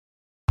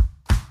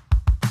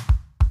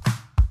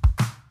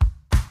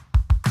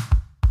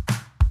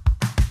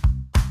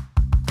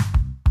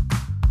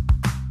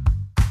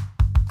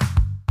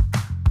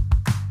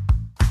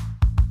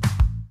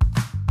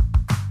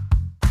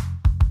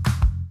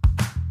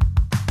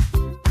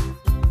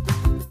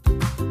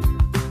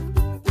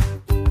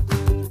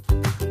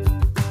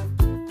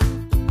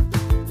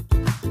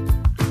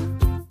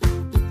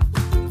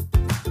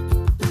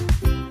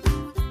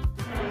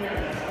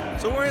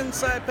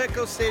at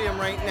Petco Stadium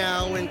right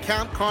now in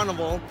Camp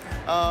Carnival.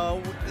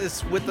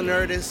 It's with the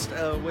Nerdist,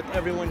 with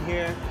everyone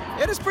here.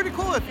 It is pretty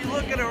cool if you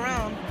look at it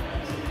around.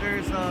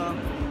 There's a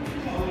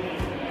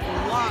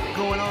lot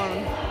going on.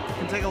 You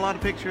can take a lot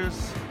of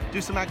pictures,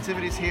 do some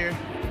activities here.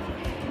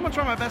 I'm gonna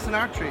try my best in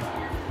archery.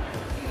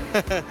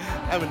 I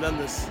haven't done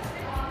this.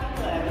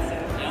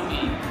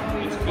 Yummy.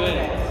 It's good.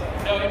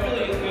 No, it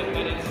really is good,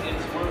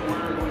 but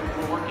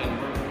we're working.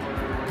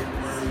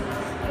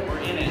 We're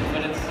in it,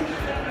 but it's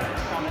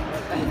coming.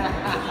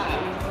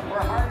 We're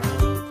hard.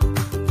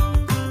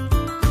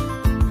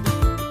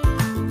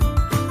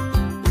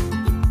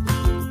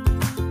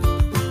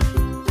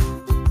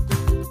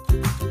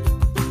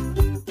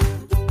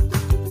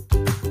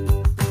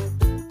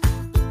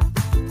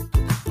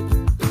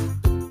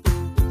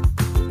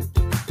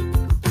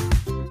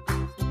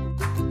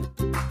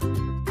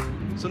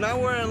 So now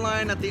we're in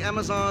line at the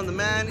Amazon, the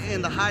Man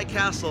in the High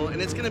Castle,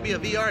 and it's gonna be a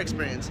VR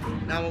experience.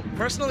 Now,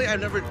 personally, I've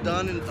never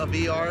done a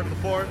VR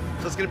before,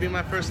 so it's gonna be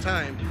my first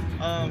time.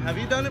 Have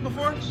you done it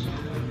before?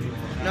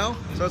 No?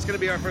 So it's gonna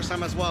be our first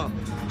time as well.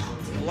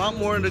 A lot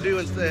more to do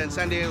in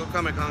San Diego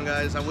Comic-Con,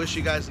 guys. I wish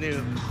you guys knew.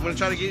 I'm gonna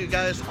try to get you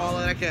guys all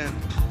that I can.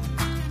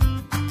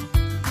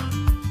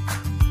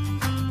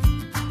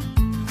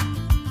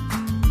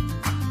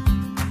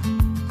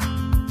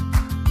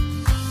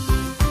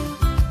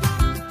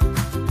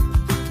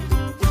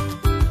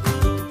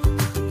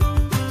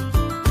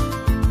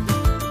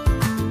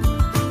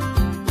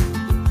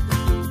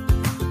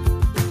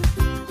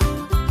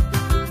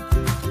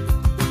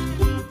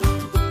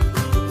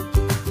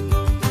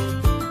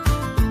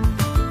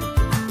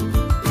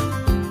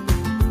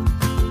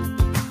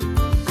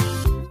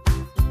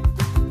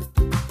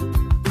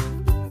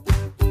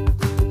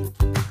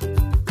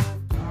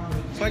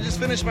 So I just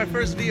finished my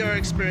first VR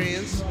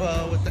experience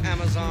with the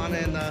Amazon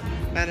and the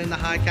Man in the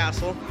High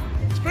Castle.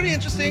 It's pretty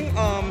interesting.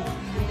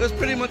 It was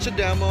pretty much a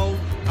demo.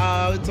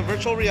 It's a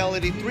virtual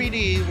reality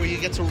 3D where you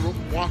get to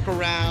walk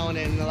around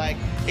and like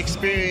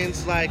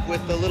experience like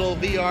with the little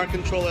VR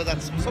controller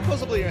that's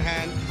supposedly your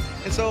hand.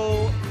 And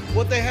so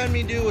what they had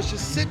me do was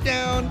just sit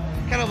down,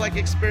 kind of like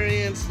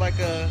experience like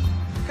a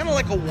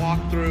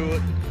walkthrough,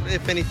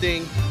 if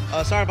anything.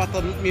 Sorry about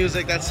the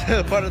music. That's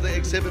part of the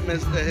exhibit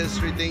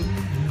history thing.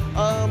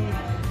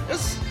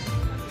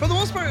 For the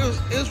most part,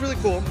 it was really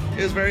cool.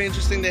 It was very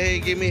interesting.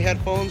 They gave me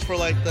headphones for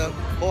like the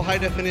whole high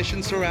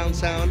definition surround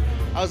sound.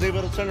 I was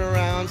able to turn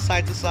around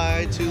side to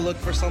side to look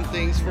for some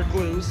things, for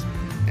clues.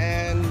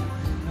 And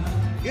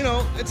you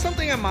know, it's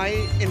something I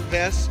might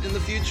invest in the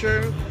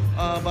future,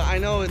 but I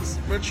know it's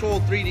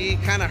virtual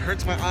 3D, kind of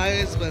hurts my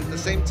eyes, but at the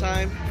same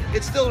time,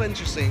 it's still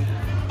interesting.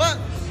 But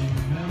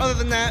other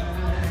than that,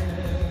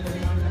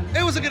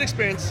 it was a good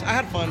experience. I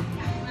had fun.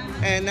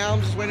 And now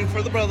I'm just waiting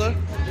for the brother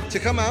to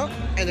come out,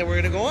 and then we're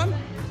gonna go on.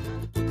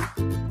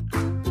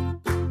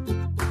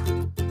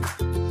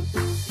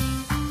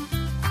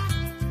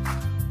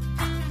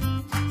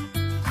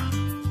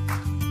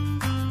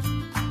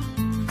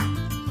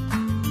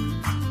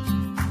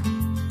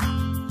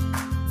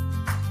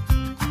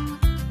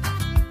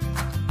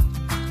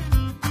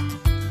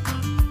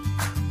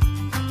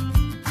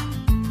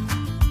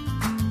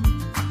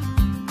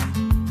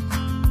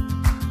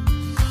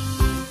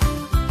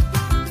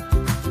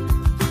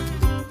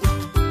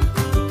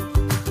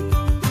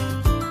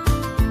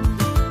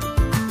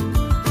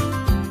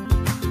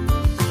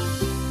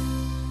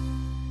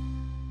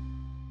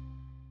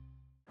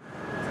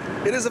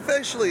 It is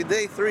officially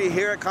day 3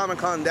 here at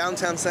Comic-Con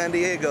downtown San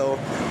Diego.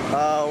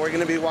 We're going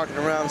to be walking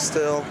around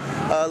still.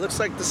 Looks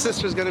like the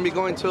sister's going to be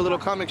going to a little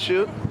comic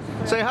shoot.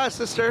 Say hi,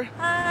 sister.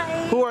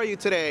 Hi. Who are you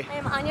today?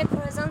 I'm Anya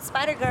Corazon,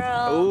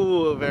 Spider-Girl.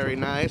 Ooh, very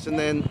nice. And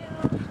then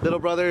little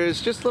brother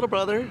is just little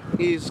brother.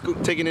 He's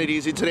taking it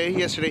easy today.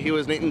 Yesterday he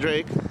was Nathan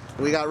Drake.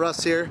 We got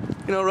Russ here.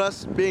 You know,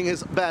 Russ being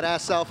his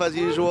badass self as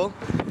usual.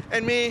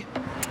 And me,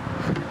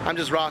 I'm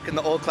just rocking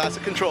the old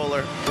classic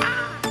controller.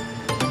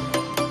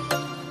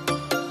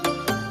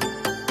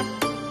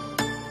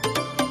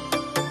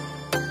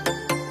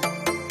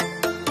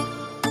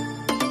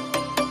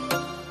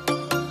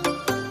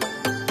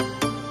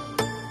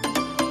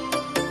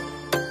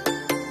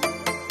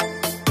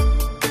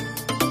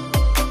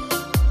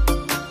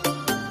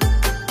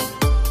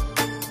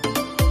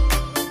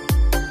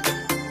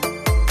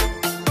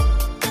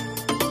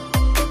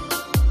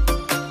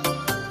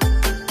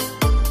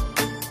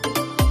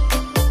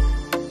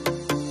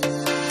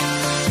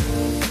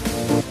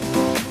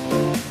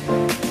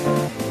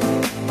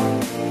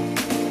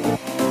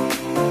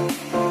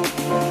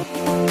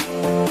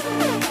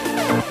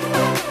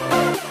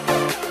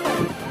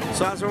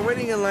 So as we're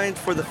waiting in line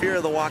for the Fear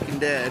of the Walking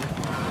Dead,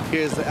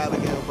 here's the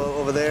Abigail boat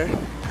over there.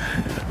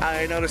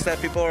 I noticed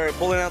that people are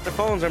pulling out their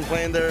phones and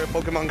playing their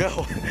Pokemon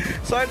Go.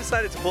 So I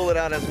decided to pull it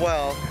out as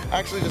well. I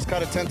actually just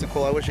caught a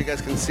tentacle. I wish you guys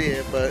can see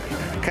it, but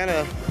kind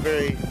of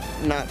very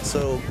not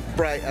so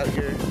bright out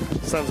here.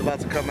 The sun's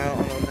about to come out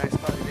on a nice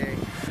cloudy day.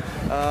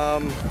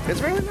 It's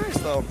really nice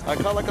though. I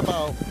caught like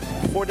about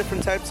 4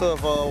 different types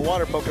of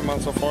water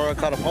Pokemon so far. I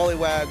caught a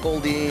Poliwag,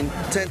 Goldeen,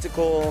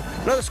 Tentacle,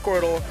 another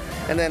Squirtle,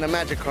 and then a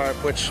Magikarp,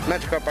 which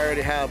Magikarp I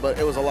already have, but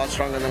it was a lot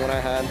stronger than what I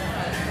had.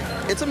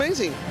 It's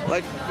amazing.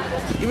 Like,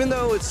 even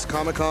though it's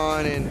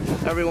Comic-Con and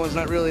everyone's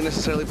not really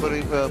necessarily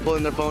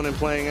pulling their phone and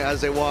playing as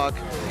they walk,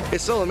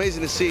 it's still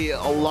amazing to see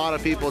a lot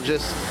of people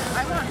just,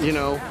 you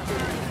know,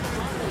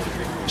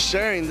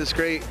 sharing this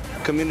great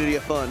community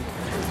of fun.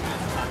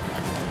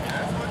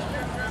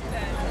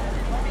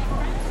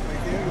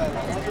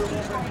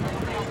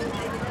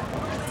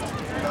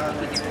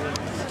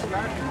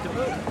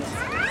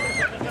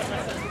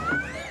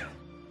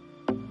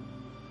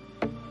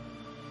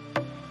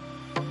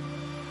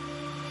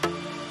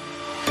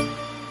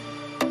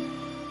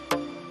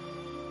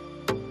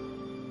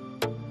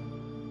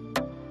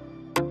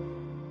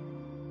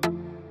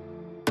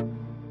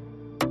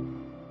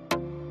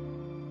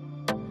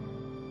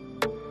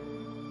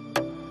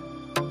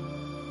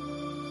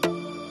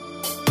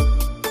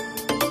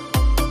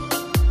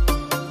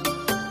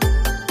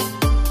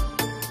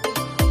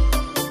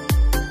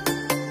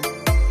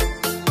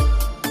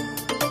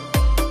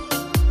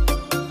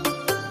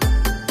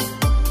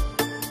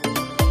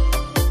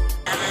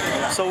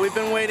 So we've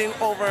been waiting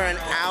over an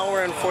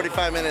hour and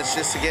 45 minutes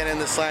just to get in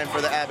this line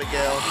for the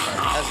Abigail.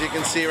 As you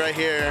can see right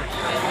here,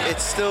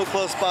 it's still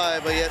close by,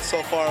 but yet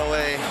so far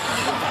away.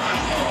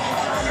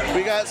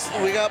 We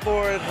got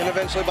bored and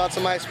eventually bought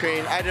some ice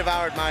cream. I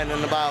devoured mine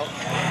in about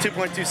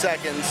 2.2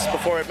 seconds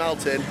before it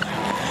melted.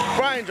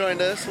 Brian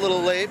joined us a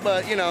little late,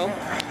 but you know,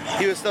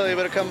 he was still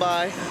able to come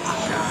by.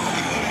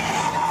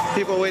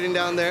 People waiting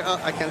down there.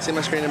 Oh, I can't see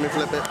my screen. Let me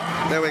flip it.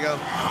 There we go.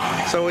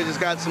 So we just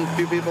got some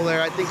few people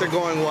there. I think they're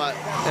going, what,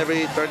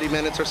 every 30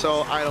 minutes or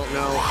so? I don't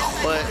know.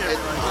 But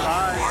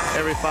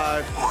every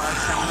 5.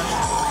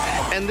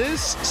 And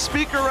this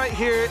speaker right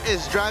here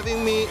is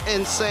driving me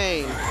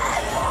insane.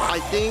 I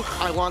think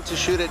I want to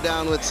shoot it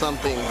down with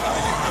something.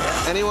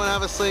 Anyone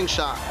have a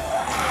slingshot?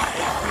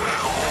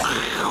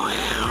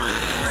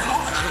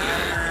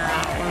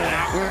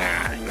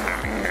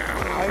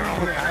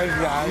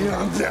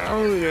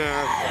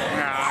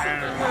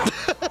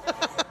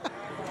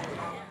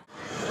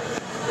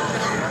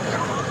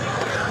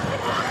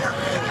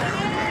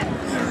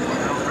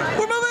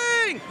 We're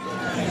moving!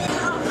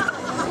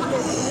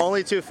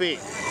 Only 2 feet.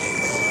 2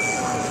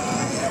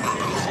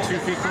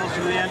 feet closer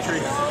to the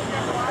entry.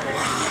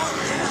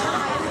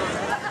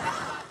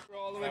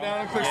 All the way down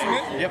and click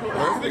submit? Yep,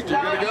 perfect.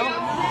 You're good to go?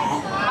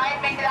 Might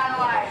make it out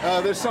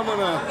alive. There's someone,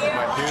 Some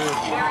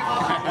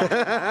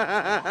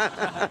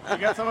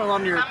you got someone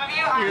on your of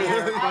you are ear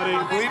there, buddy.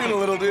 Bleeding a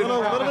little, dude. A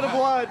little bit of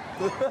blood.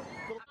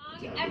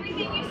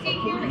 Everything you see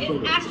here is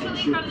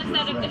actually from the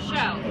set of the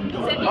show.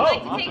 So if you'd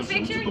like to take a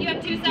picture, you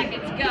have 2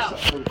 seconds. Go.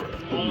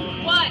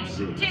 1,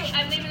 2.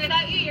 I'm leaving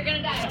without you. You're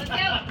gonna die. Let's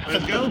go.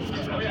 Let's go.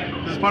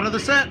 This is part of the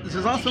set. This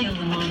is awesome. All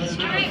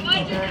right,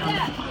 watch your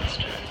step.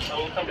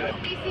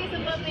 If you see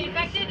somebody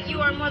infected, you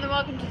are more than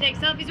welcome to take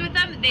selfies with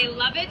them. They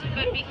love it,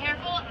 but be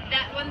careful.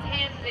 That one's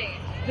handsy.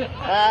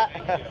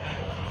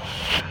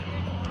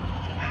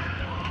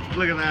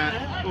 Look at that.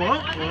 Whoa,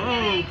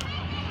 whoa.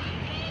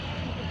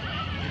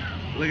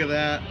 Look at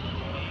that.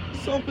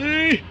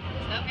 Sophie!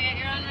 Selfie at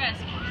your own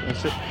risk.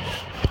 That's it.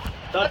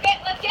 Okay,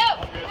 let's go.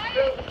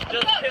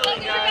 Just Go, killing,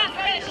 focus your guys. best.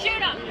 We're gonna shoot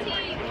them.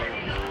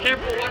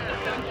 Careful what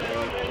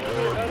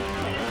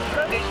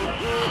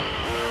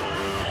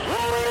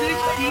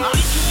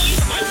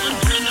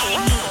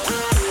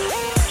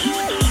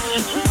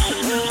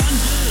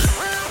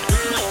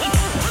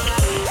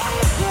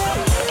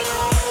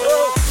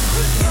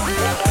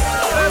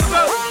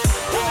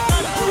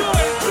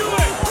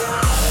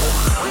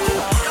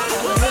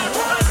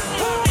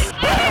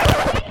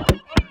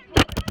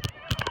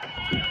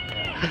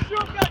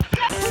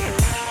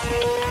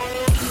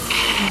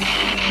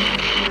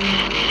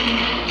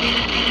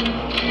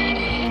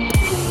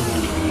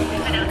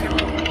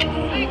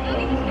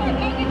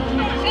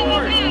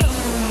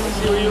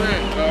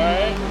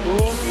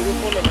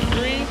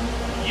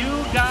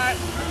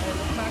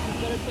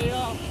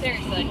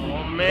Seriously.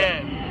 Oh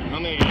man.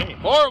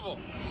 Horrible.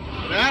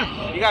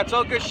 Yeah. You got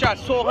 12 good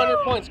shots,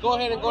 1,200 points. Go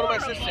ahead and go to my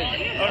assistant.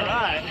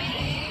 Alright.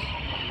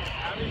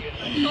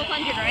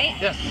 1,200, right?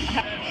 Yes.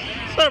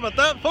 Sorry about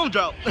that. Phone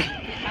drop.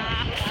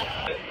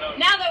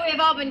 Now that we have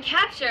all been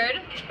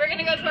captured, we're going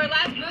to go to our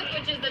last booth,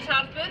 which is the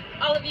top booth.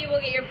 All of you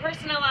will get your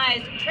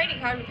personalized trading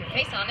card with your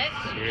face on it,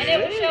 and it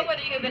will show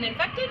whether you've been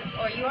infected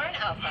or you are an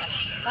alpha.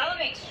 Follow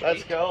me.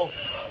 Let's go.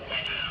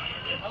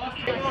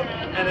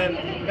 And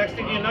then next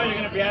thing you know, you're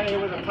going to be out of here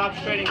with a Topps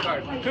trading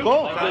card.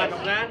 Cool. Sound like a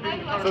plan?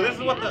 So this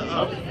is what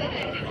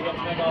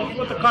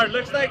the card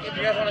looks like. If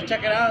you guys want to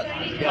check it out.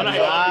 Nice.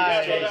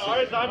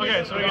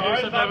 Okay, so we can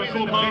do some type of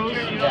cool pose.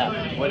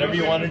 Yeah, whatever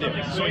you want to do.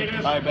 Sweet.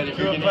 All right, but if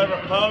Do you're a gonna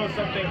clever pose,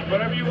 something,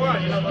 whatever you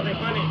want. You know, something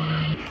funny.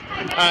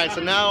 Alright,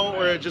 so now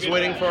we're just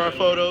waiting for our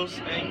photos.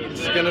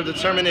 It's going to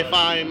determine if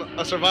I'm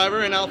a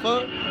survivor in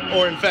alpha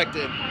or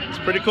infected. It's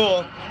pretty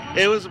cool.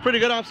 It was a pretty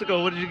good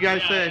obstacle. What did you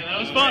guys say? That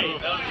was fun.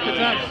 Good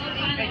times.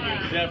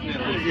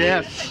 definitely.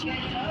 Yes.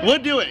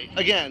 Would do it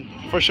again,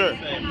 for sure.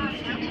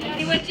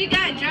 See what you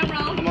got, drum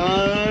roll. Come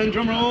on,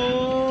 drum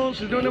roll.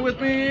 She's doing it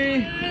with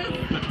me.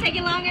 Take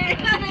it longer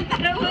than I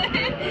thought it would.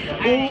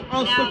 Oh,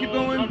 I'll still keep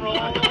going.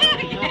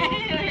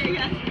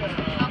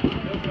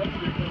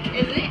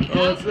 Is it?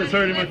 Oh, it's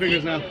hurting my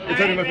fingers now. It's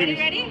hurting my fingers.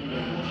 Ready?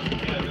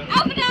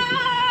 Open up!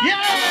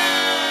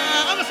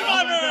 Yeah! I'm a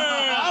survivor!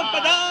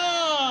 Alpha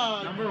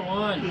dog! Number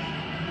 1.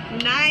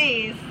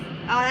 Nice.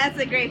 Oh, that's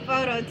a great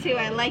photo too.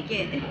 I like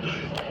it.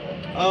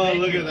 Oh,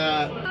 look at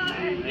that.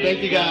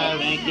 Thank you guys.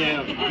 Thank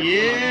you.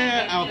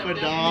 Yeah, Alpha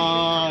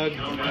Dog.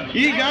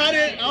 You got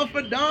it.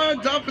 Alpha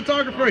Dog, top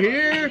photographer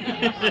here.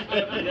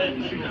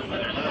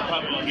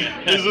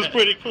 This is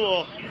pretty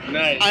cool.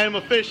 Nice. I am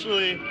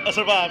officially a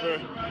survivor.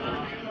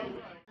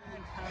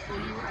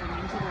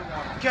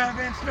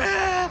 Kevin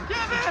Smith!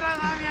 Kevin,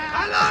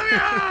 I love you!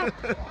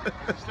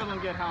 Still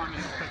don't get how I'm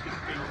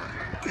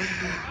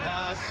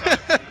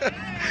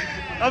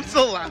I'm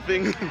still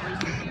laughing.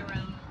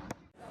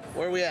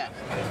 Where are we at?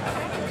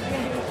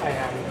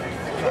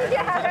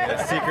 A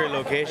secret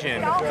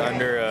location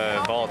under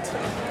a vault.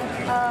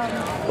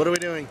 What are we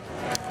doing?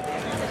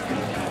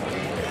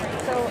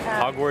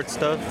 Hogwarts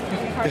stuff.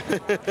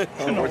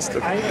 Hogwarts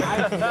stuff.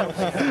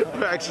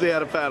 We're actually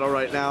at a panel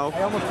right now.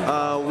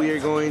 We are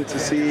going to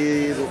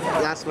see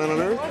Last Man on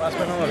Earth. Last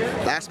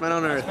Man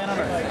on Earth.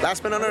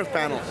 Last Man on Earth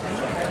panel.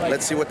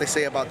 Let's see what they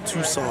say about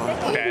Tucson.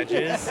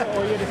 Badges.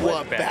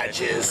 What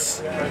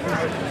badges?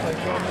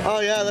 Oh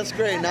yeah, that's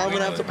great. Now I'm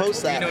gonna have to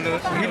post that.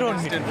 We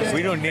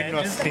don't need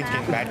no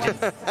stinking badges.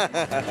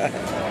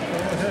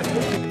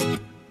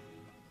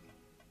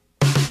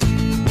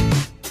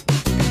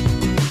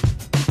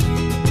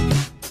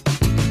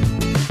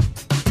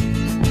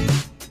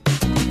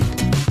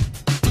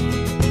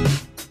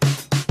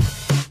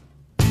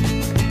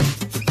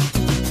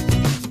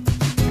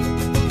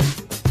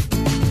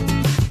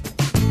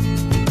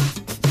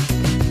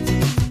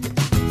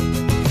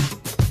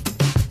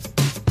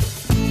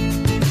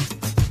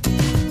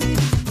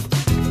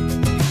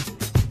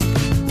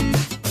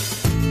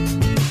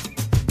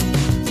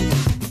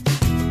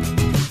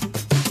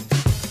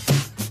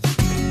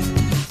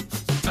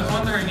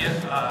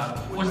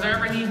 Was there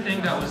ever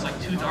anything that was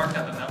like too dark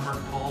that the number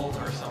pulled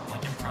or something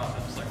like improv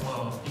that was like,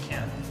 whoa, you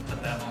can't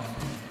put that on?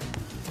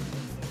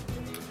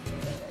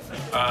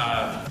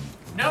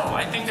 No,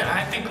 I think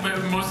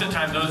most of the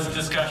time those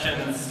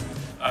discussions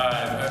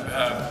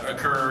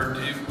occur.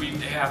 We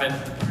have it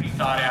pretty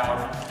thought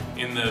out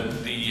in the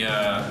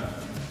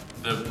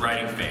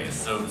writing phase.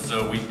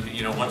 So we,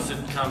 once it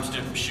comes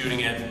to shooting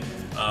it,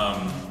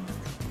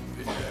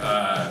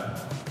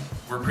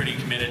 we're pretty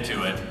committed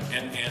to it.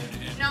 And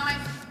no,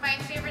 my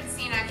favorite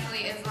scene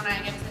actually is when I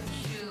get to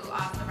chew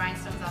off the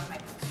rhinestones off my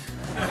boots.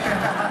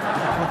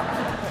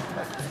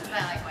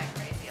 I like going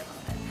crazy a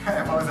little bit.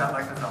 What was that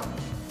like to film?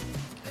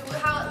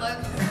 How it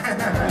looks.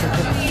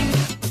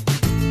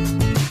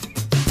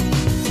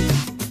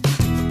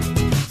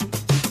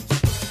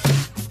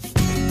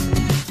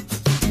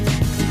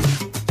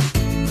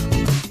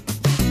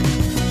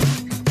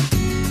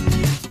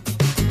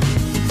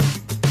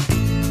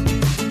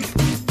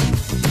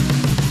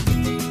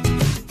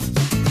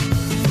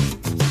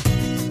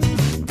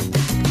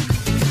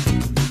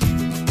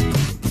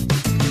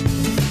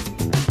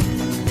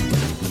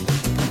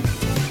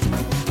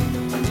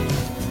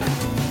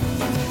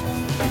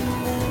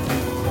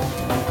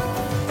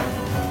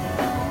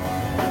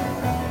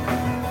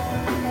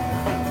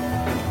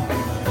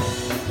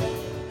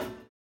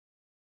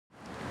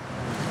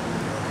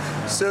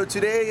 So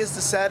today is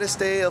the saddest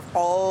day of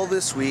all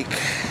this week.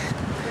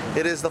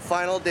 It is the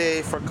final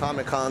day for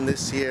Comic-Con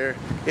this year.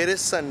 It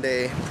is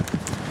Sunday.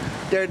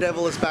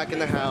 Daredevil is back in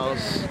the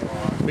house.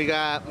 We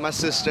got my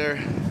sister.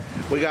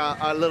 We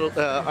got our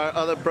our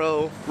other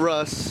bro,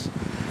 Russ,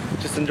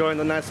 just enjoying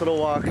the nice little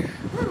walk.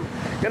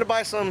 Gonna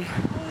buy some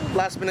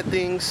last minute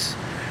things.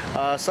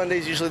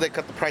 Sundays usually they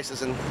cut the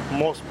prices in a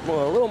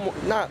little more,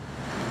 not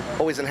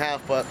always in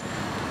half, but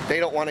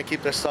they don't want to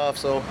keep their stuff,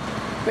 so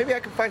maybe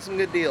I can find some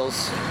good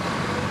deals.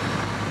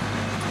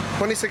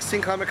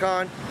 2016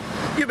 Comic-Con,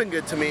 you've been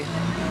good to me.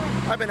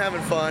 I've been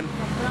having fun.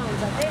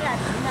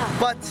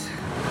 But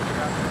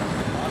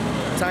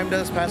time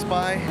does pass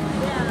by,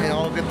 and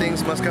all good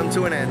things must come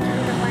to an end.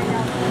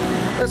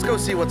 Let's go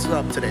see what's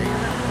up today.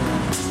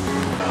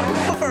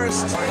 But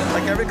first,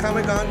 like every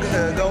Comic-Con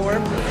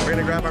goer, we're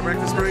gonna grab our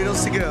breakfast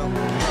burritos to go.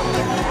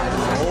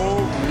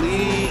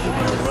 Holy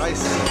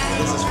Christ,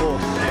 this is full.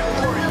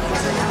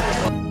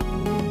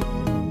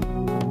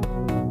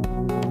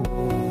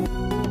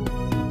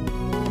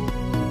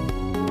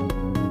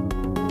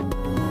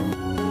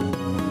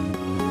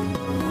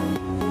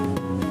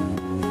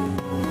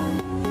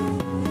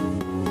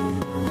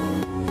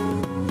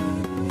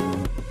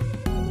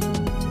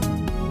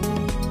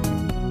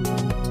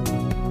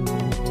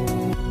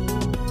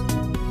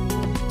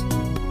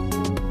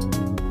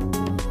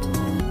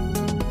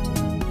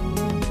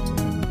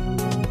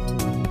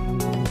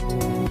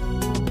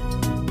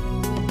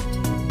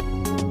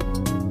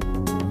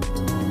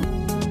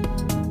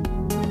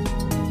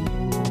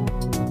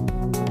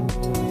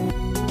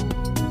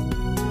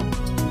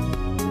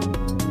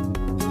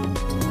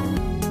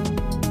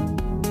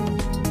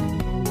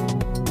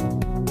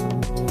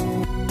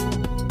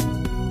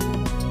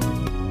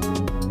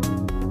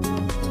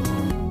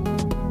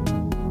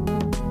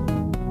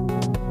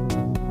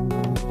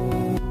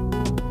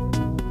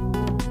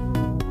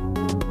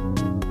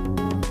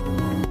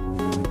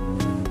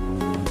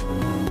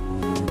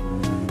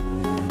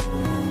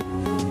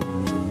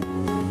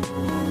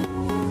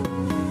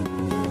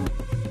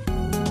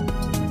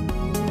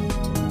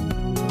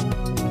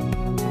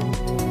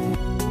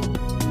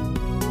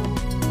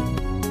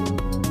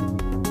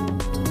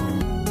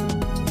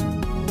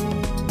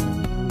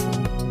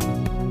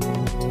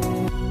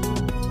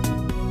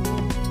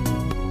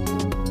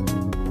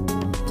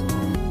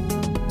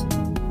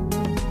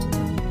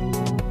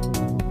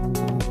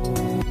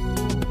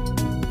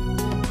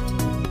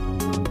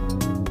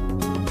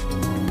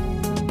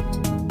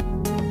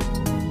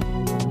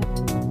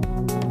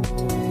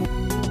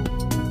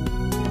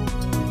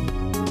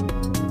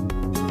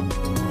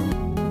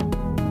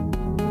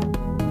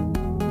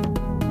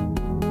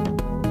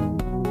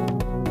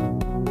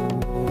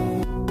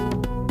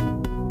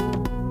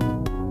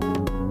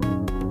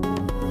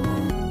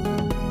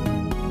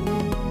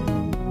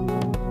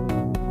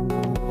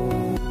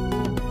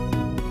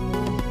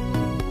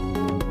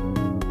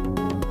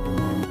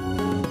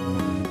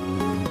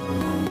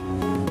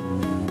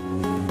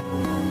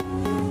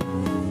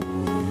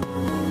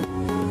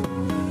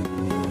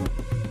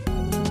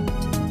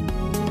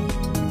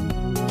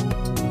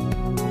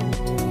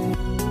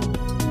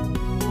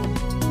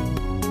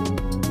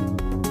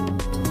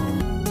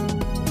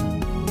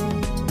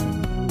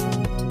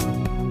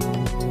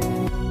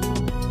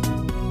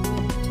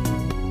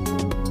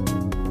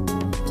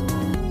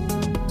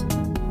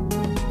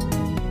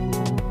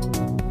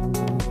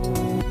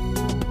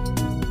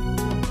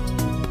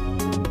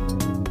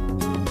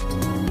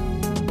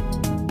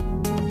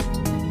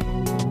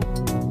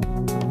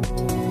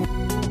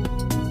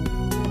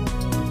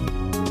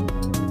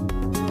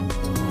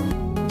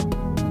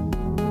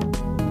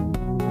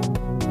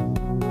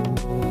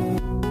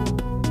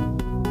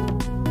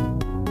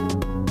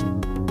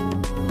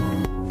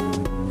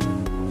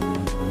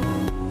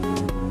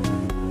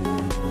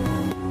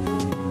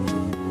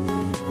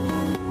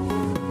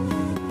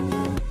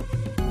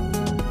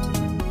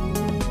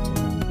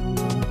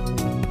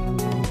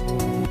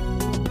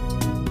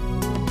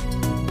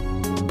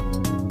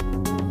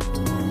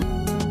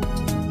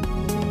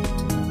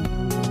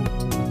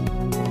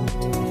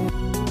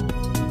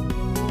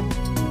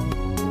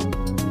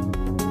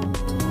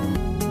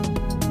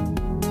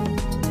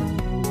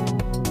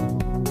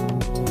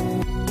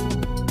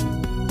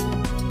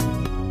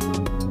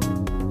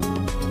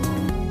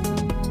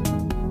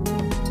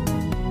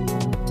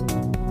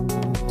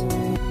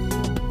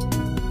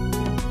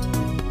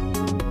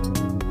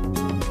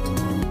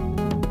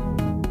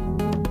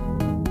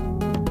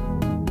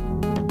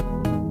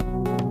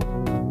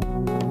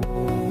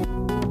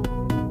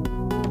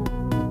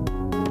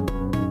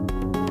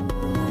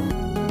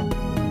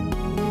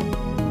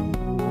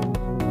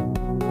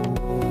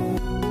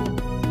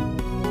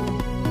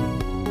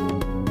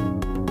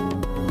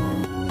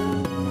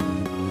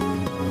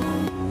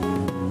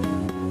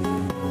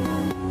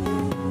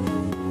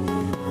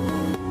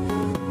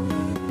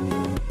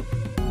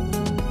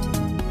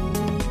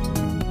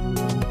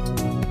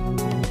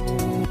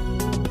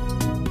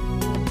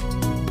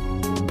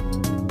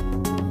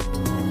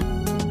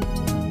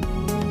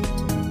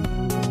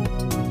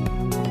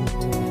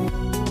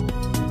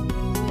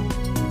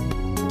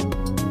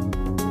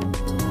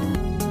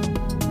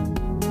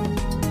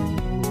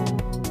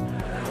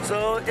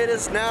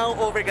 is now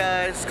over,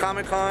 guys.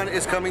 Comic-Con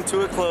is coming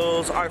to a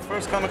close. Our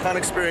first Comic-Con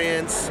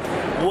experience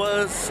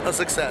was a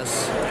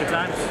success. Good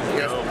times.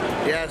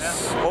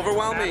 Yes.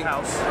 Overwhelming.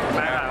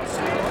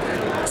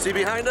 Madhouse. See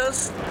behind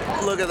us?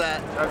 Look at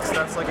that.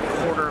 That's like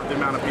a quarter of the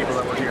amount of people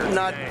that were here.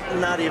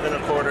 Not even a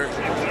quarter.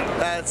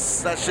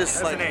 That's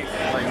just like an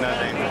eighth. Like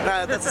nothing.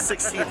 that's a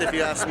 16th if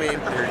you ask me.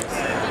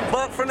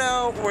 But for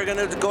now, we're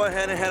gonna go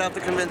ahead and head out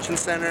the convention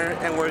center,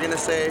 and we're gonna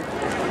say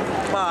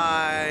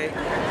bye.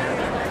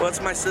 What's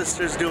my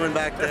sisters doing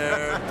back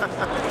there?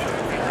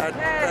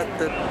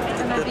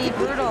 Gonna be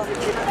brutal.